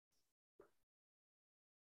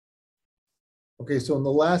Okay, so in the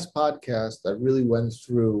last podcast, I really went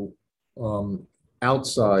through um,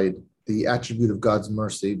 outside the attribute of God's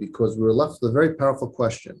mercy because we were left with a very powerful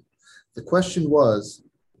question. The question was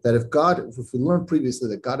that if we learned previously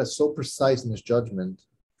that God is so precise in his judgment,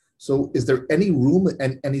 so is there any room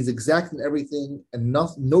and he's exact in everything and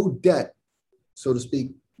no debt, so to speak,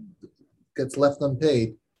 gets left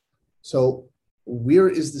unpaid? So where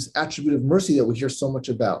is this attribute of mercy that we hear so much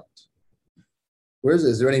about? Where is it?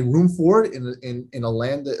 Is there any room for it in a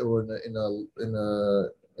land or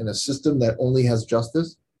in a system that only has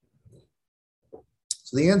justice?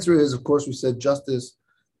 So the answer is, of course, we said justice,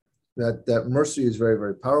 that mercy is very,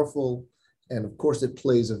 very powerful. And of course, it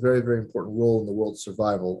plays a very, very important role in the world's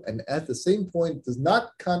survival. And at the same point, does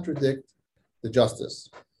not contradict the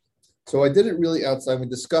justice. So I did it really outside. We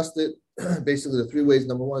discussed it. Basically, the three ways.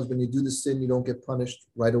 Number one is when you do the sin, you don't get punished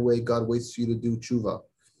right away. God waits for you to do tshuva.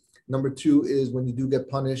 Number two is when you do get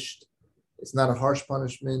punished, it's not a harsh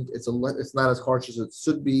punishment. It's not as harsh as it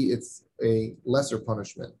should be. It's a lesser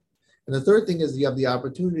punishment. And the third thing is you have the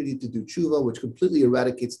opportunity to do tshuva, which completely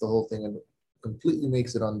eradicates the whole thing and completely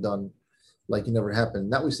makes it undone like it never happened.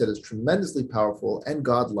 And that we said is tremendously powerful and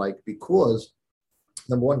godlike because,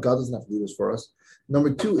 number one, God doesn't have to do this for us.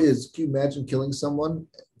 Number two is, can you imagine killing someone?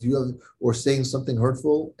 Or saying something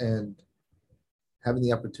hurtful and having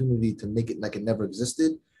the opportunity to make it like it never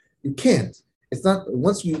existed? You can't. It's not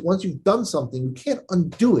once you've done something, you can't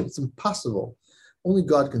undo it. It's impossible. Only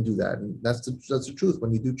God can do that, and that's the truth.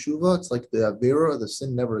 When you do tshuva, it's like the avera, the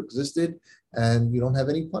sin never existed, and you don't have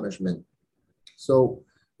any punishment. So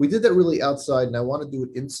we did that really outside, and I want to do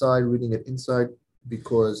it inside, reading it inside,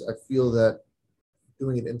 because I feel that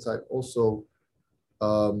doing it inside also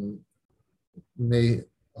may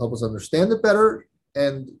help us understand it better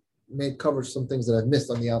and may cover some things that I've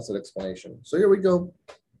missed on the outside explanation. So here we go.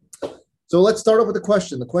 So let's start off with the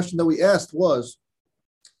question. The question that we asked was,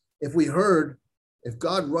 if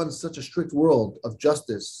God runs such a strict world of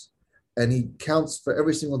justice and he counts for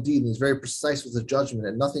every single deed and he's very precise with the judgment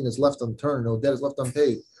and nothing is left unturned, no debt is left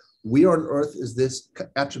unpaid, where on earth is this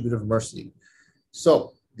attribute of mercy?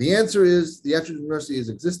 So the answer is the attribute of mercy is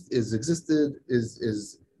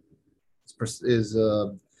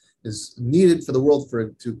needed for the world for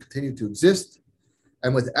it to continue to exist.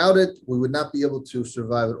 And without it, we would not be able to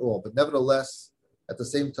survive at all. But nevertheless, at the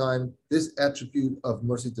same time, this attribute of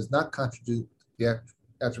mercy does not contradict the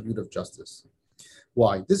attribute of justice.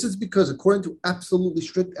 Why? This is because according to absolutely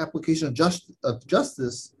strict application of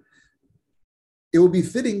justice, it would be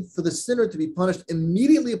fitting for the sinner to be punished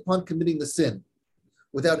immediately upon committing the sin,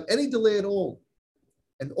 without any delay at all.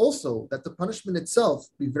 And also that the punishment itself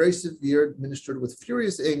be very severe, administered with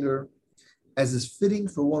furious anger, as is fitting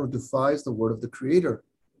for one who defies the word of the Creator.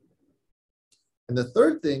 And the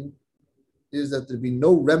third thing is that there be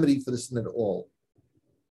no remedy for the sin at all.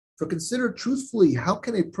 For consider truthfully, how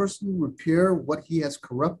can a person repair what he has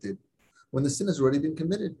corrupted when the sin has already been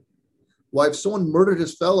committed? Why, if someone murdered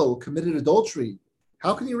his fellow or committed adultery,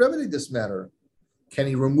 how can he remedy this matter? Can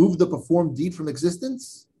he remove the performed deed from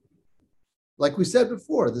existence? Like we said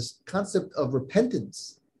before, this concept of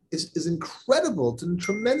repentance is incredible. It's a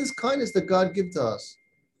tremendous kindness that God gives to us.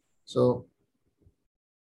 So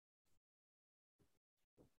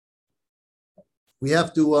we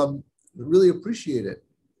have to really appreciate it.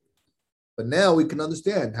 But now we can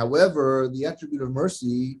understand. However, the attribute of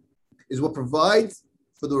mercy is what provides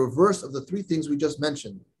for the reverse of the three things we just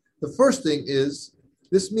mentioned. The first thing is,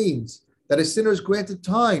 this means that a sinner is granted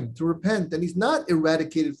time to repent and he's not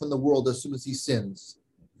eradicated from the world as soon as he sins.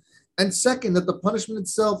 And second, that the punishment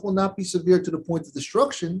itself will not be severe to the point of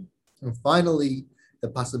destruction. And finally, the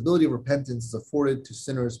possibility of repentance is afforded to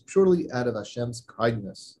sinners purely out of Hashem's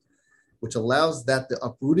kindness, which allows that the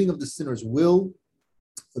uprooting of the sinner's will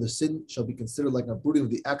for the sin shall be considered like an uprooting of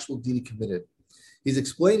the actual deed he committed. He's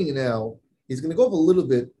explaining now, he's going to go over a little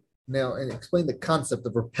bit now and explain the concept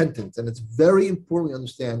of repentance. And it's very important to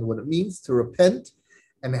understand what it means to repent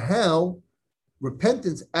and how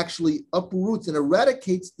repentance actually uproots and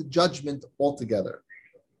eradicates the judgment altogether.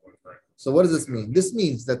 So what does this mean? This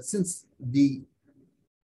means that since the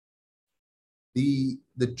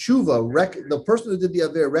tshuva, the person who did the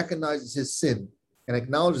aver recognizes his sin and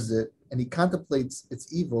acknowledges it, and he contemplates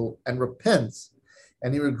its evil and repents,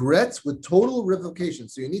 and he regrets with total revocation.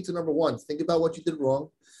 So you need to, number one, think about what you did wrong.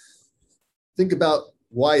 Think about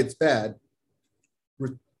why it's bad.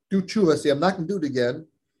 Do tshuva, say, I'm not going to do it again.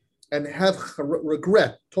 And have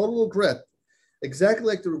regret, total regret, exactly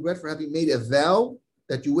like the regret for having made a vow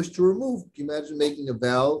that you wish to remove. Can you imagine making a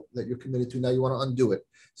vow that you're committed to, now you want to undo it?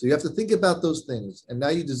 So you have to think about those things, and now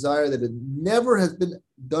you desire that it never has been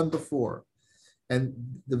done before. And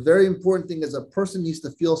the very important thing is a person needs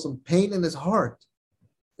to feel some pain in his heart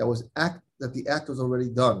that the act was already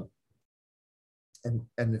done. And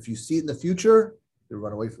if you see it in the future, you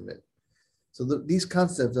run away from it. So these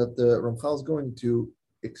concepts that the Ramchal is going to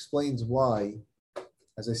explains why,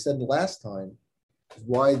 as I said last time,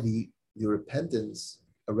 why the repentance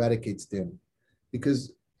eradicates din.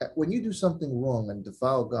 Because when you do something wrong and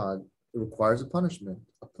defile God, it requires a punishment.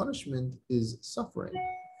 A punishment is suffering.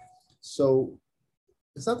 So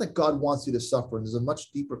it's not that God wants you to suffer, and there's a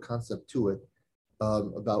much deeper concept to it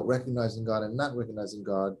about recognizing God and not recognizing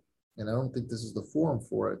God. And I don't think this is the forum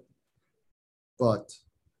for it. But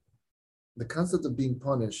the concept of being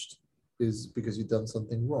punished is because you've done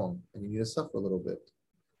something wrong and you need to suffer a little bit.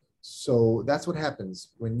 So that's what happens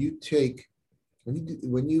when you,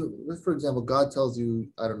 for example, God tells you,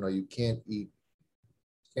 I don't know, you can't eat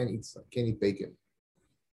bacon.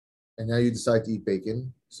 And now you decide to eat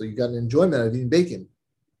bacon. So you got an enjoyment out of eating bacon.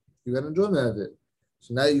 You got an enjoyment out of it.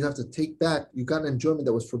 So now you have to take back, you got an enjoyment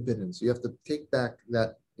that was forbidden. So you have to take back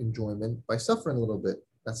that enjoyment by suffering a little bit.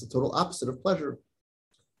 That's the total opposite of pleasure.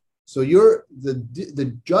 So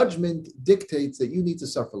the judgment dictates that you need to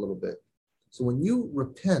suffer a little bit. So when you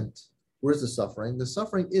repent, where's the suffering? The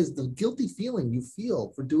suffering is the guilty feeling you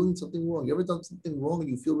feel for doing something wrong. You ever done something wrong and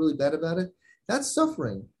you feel really bad about it? That's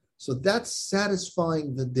suffering. So that's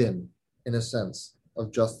satisfying the din, in a sense,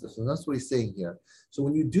 of justice. And that's what he's saying here. So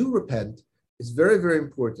when you do repent, it's very, very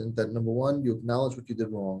important that, number one, you acknowledge what you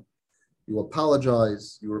did wrong. You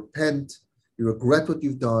apologize, you repent, you regret what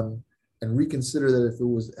you've done, and reconsider that if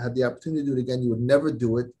it had the opportunity to do it again, you would never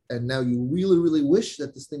do it. And now you really, really wish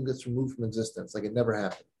that this thing gets removed from existence, like it never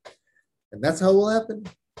happened. And that's how it will happen.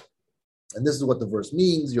 And this is what the verse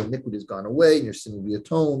means. Your iniquity has gone away, and your sin will be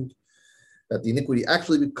atoned. That the iniquity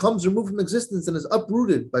actually becomes removed from existence and is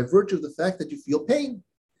uprooted by virtue of the fact that you feel pain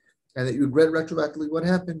and that you regret retroactively what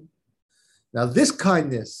happened. Now, this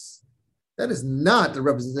kindness, that is not the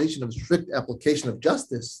representation of strict application of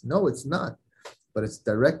justice. No, it's not. But it's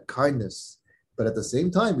direct kindness. But at the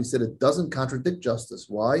same time, we said it doesn't contradict justice.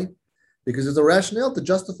 Why? Because there's a rationale to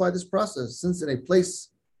justify this process, since in a place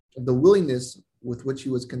of the willingness with which he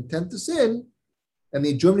was content to sin, and the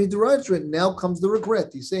enjoyment he derives from it, now comes the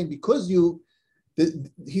regret. He's saying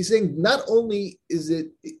not only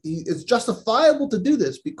it's justifiable to do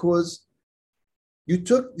this because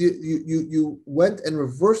you went and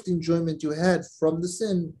reversed the enjoyment you had from the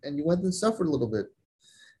sin, and you went and suffered a little bit.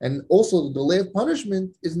 And also the delay of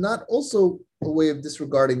punishment is not also a way of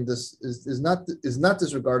disregarding this, is not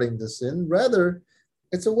disregarding the sin. Rather,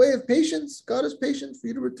 it's a way of patience. God is patient for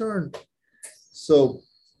you to return. So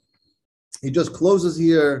he just closes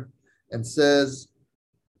here and says,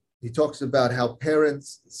 he talks about how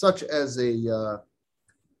parents, such as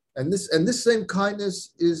and this same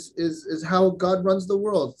kindness is how God runs the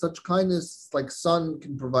world. Such kindness, like son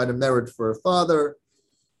can provide a merit for a father,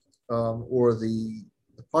 or the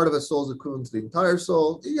part of a soul is equivalent to the entire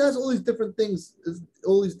soul. He has all these different things,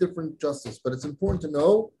 all these different justice. But it's important to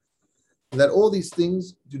know that all these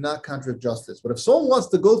things do not contradict justice. But if someone wants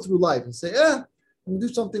to go through life and say, I'm going to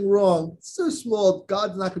do something wrong, it's so small,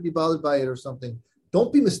 God's not going to be bothered by it or something,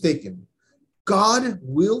 don't be mistaken. God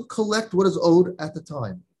will collect what is owed at the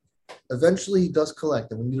time. Eventually, he does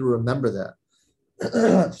collect, and we need to remember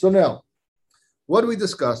that. So now, what do we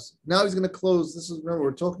discuss? Now he's going to close. Remember,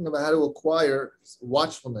 we're talking about how to acquire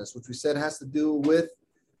watchfulness, which we said has to do with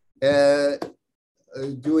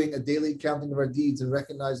doing a daily counting of our deeds and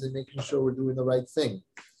recognizing, making sure we're doing the right thing.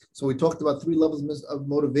 So we talked about 3 levels of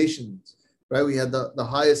motivations, right? We had the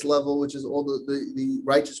highest level, which is all the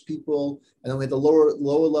righteous people, and then we had the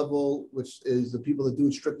lower level, which is the people that do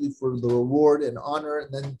it strictly for the reward and honor,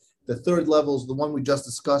 and then the third level is the one we just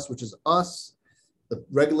discussed, which is us, the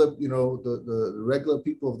regular, the regular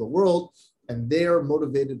people of the world, and they're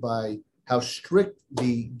motivated by how strict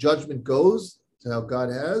the judgment goes to how God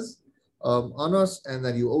has on us, and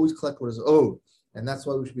that you always collect what is owed. And that's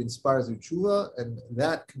why we should be inspired through tshuva. And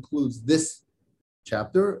that concludes this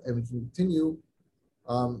chapter. And we can continue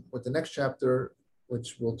with the next chapter,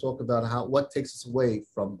 which will talk about what takes us away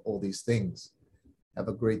from all these things. Have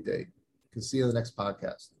a great day. You can see you in the next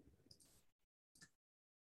podcast.